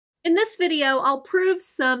In this video, I'll prove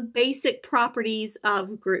some basic properties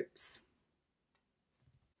of groups.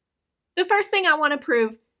 The first thing I want to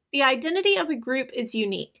prove, the identity of a group is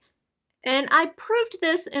unique. And I proved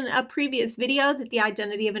this in a previous video that the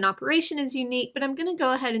identity of an operation is unique, but I'm going to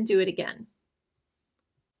go ahead and do it again.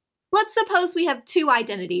 Let's suppose we have two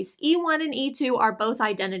identities. E1 and E2 are both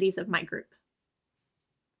identities of my group.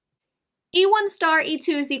 E1 star E2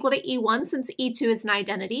 is equal to E1 since E2 is an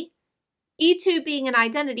identity. E2 being an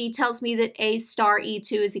identity tells me that A star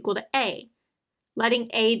E2 is equal to A. Letting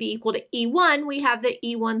A be equal to E1, we have that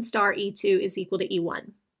E1 star E2 is equal to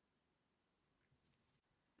E1.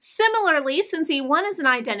 Similarly, since E1 is an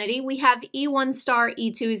identity, we have E1 star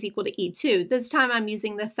E2 is equal to E2. This time I'm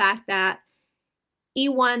using the fact that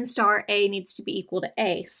E1 star A needs to be equal to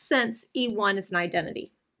A, since E1 is an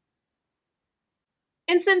identity.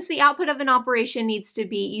 And since the output of an operation needs to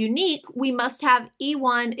be unique, we must have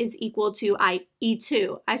E1 is equal to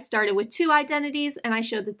E2. I started with two identities and I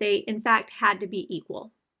showed that they in fact had to be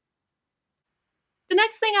equal. The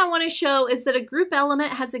next thing I want to show is that a group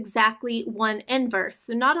element has exactly one inverse.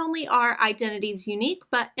 So not only are identities unique,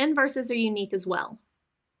 but inverses are unique as well.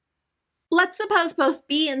 Let's suppose both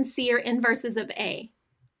B and C are inverses of A.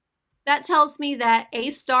 That tells me that A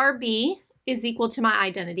star B is equal to my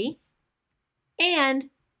identity, and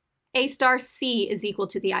A star C is equal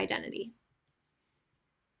to the identity.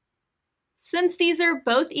 Since these are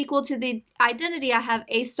both equal to the identity, I have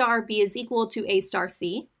A star B is equal to A star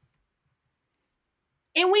C.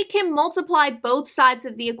 And we can multiply both sides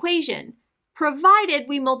of the equation, provided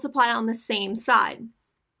we multiply on the same side.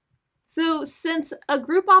 So since a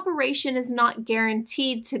group operation is not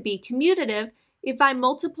guaranteed to be commutative, if I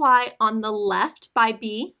multiply on the left by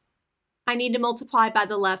B, I need to multiply by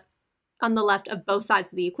the left on the left of both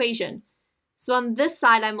sides of the equation. So on this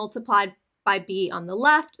side, I multiplied by B on the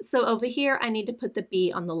left. So over here, I need to put the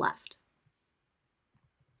B on the left.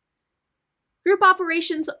 Group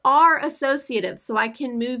operations are associative, so I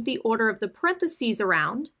can move the order of the parentheses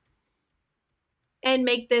around and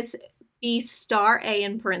make this B star A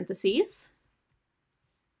in parentheses.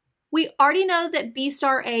 We already know that B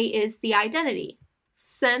star A is the identity,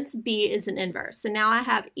 since B is an inverse. And now I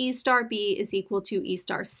have E star B is equal to E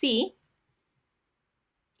star C.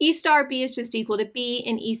 E star B is just equal to B,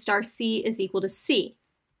 and E star C is equal to C.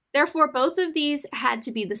 Therefore, both of these had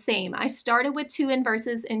to be the same. I started with two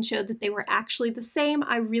inverses and showed that they were actually the same.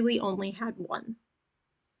 I really only had one.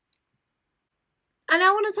 And I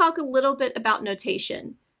want to talk a little bit about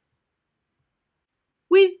notation.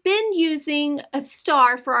 We've been using a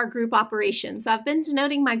star for our group operations. I've been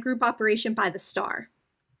denoting my group operation by the star.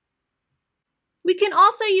 We can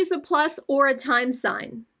also use a plus or a times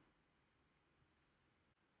sign.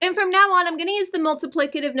 And from now on, I'm going to use the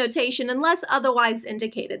multiplicative notation unless otherwise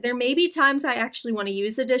indicated. There may be times I actually want to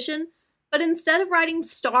use addition, but instead of writing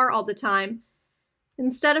star all the time,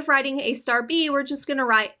 instead of writing A star B, we're just going to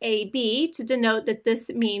write AB to denote that this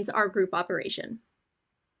means our group operation.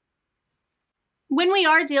 When we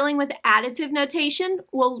are dealing with additive notation,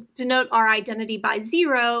 we'll denote our identity by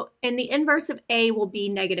 0, and the inverse of A will be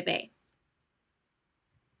negative A.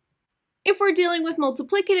 If we're dealing with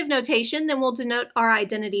multiplicative notation, then we'll denote our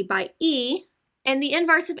identity by E, and the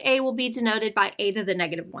inverse of A will be denoted by A to the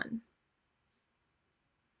negative 1.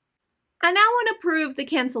 I now want to prove the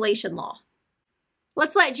cancellation law.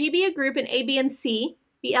 Let's let G be a group and A, B, and C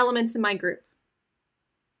be elements in my group.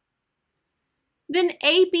 Then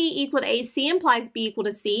AB equal to AC implies B equal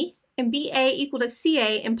to C, and BA equal to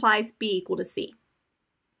CA implies B equal to C.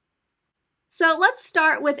 So let's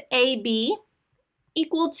start with AB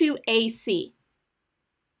equal to AC.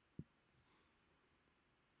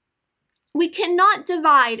 We cannot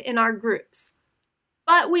divide in our groups,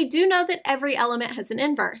 but we do know that every element has an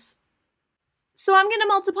inverse. So I'm going to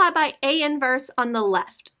multiply by A inverse on the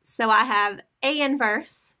left. So I have A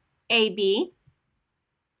inverse AB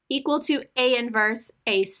equal to A inverse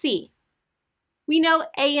AC. We know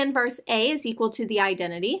A inverse A is equal to the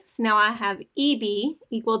identity, so now I have EB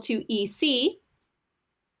equal to EC,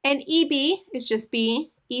 and EB is just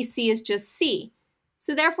B, EC is just C.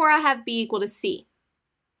 So therefore I have B equal to C.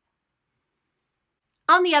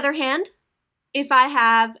 On the other hand, if I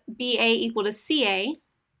have BA equal to CA,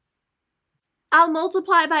 I'll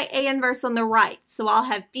multiply by A inverse on the right. So I'll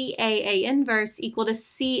have BAA inverse equal to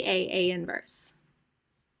CAA inverse.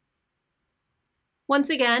 Once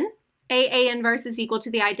again, AA inverse is equal to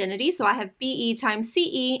the identity, so I have BE times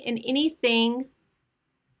CE, and anything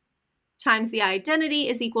times the identity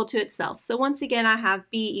is equal to itself. So once again, I have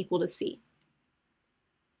B equal to C.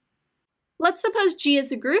 Let's suppose G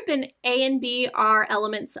is a group and A and B are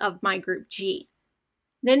elements of my group G.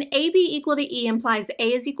 then AB equal to E implies that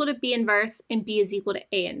A is equal to B inverse and B is equal to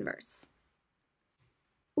A inverse.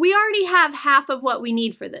 We already have half of what we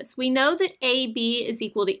need for this. We know that AB is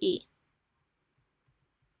equal to E.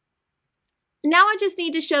 Now I just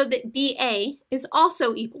need to show that BA is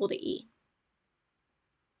also equal to E.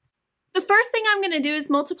 The first thing I'm going to do is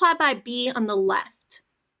multiply by B on the left.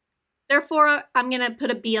 Therefore, I'm going to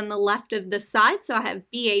put a B on the left of this side, so I have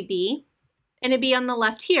BAB, and a B on the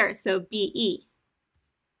left here, so BE.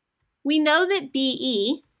 We know that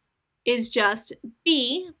BE is just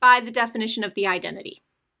B by the definition of the identity.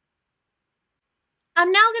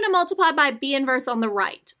 I'm now going to multiply by B inverse on the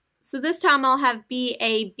right. So this time I'll have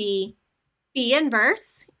BAB B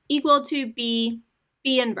inverse equal to B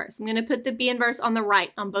inverse. I'm going to put the B inverse on the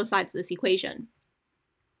right on both sides of this equation.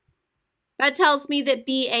 That tells me that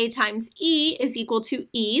BA times E is equal to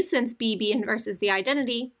E, since B inverse is the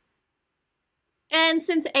identity. And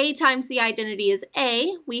since A times the identity is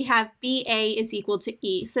A, we have BA is equal to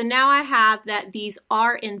E. So now I have that these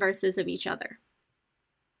are inverses of each other.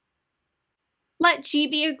 Let G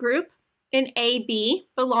be a group and AB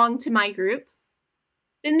belong to my group.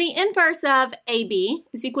 Then the inverse of AB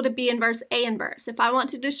is equal to B inverse A inverse. If I want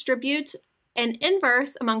to distribute an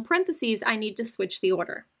inverse among parentheses, I need to switch the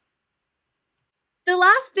order. The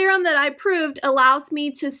last theorem that I proved allows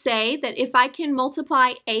me to say that if I can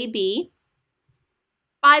multiply AB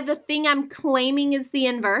by the thing I'm claiming is the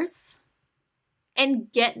inverse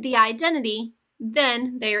and get the identity,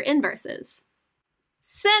 then they are inverses.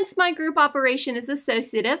 Since my group operation is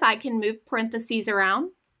associative, I can move parentheses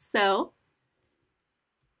around. So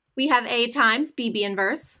we have A times BB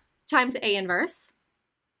inverse times A inverse.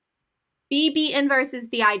 BB inverse is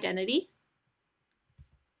the identity.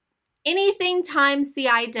 Anything times the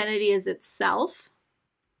identity is itself.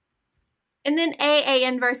 And then AA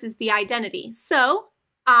inverse is the identity. So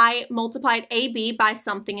I multiplied AB by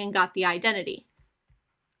something and got the identity.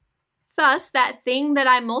 Thus, that thing that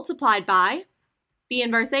I multiplied by, B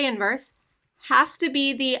inverse A inverse, has to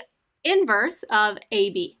be the inverse of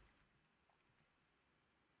AB.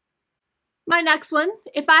 My next one,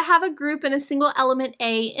 if I have a group and a single element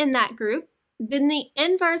A in that group, then the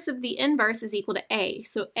inverse of the inverse is equal to A.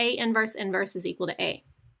 So A inverse inverse is equal to A.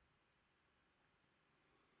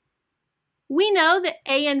 We know that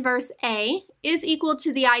A inverse A is equal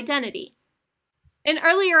to the identity. And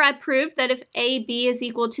earlier I proved that if AB is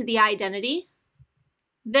equal to the identity,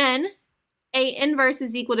 then A inverse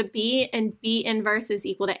is equal to B and B inverse is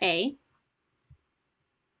equal to A.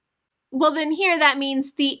 Well, then here that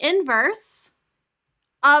means the inverse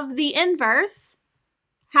of the inverse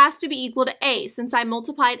has to be equal to A, since I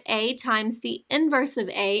multiplied A times the inverse of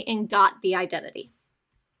A and got the identity.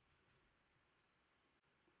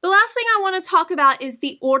 The last thing I want to talk about is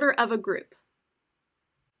the order of a group.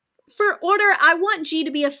 For order, I want G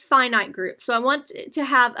to be a finite group, so I want to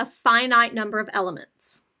have a finite number of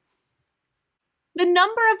elements. The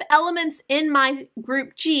number of elements in my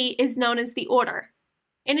group G is known as the order,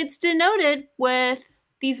 and it's denoted with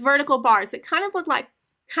these vertical bars that kind of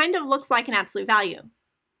looks like an absolute value.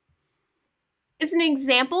 As an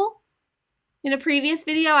example, in a previous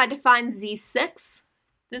video I defined Z6.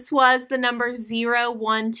 This was the number 0,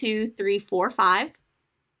 1, 2, 3, 4, 5.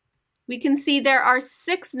 We can see there are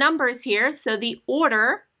 6 numbers here, so the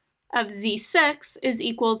order of Z6 is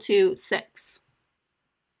equal to 6.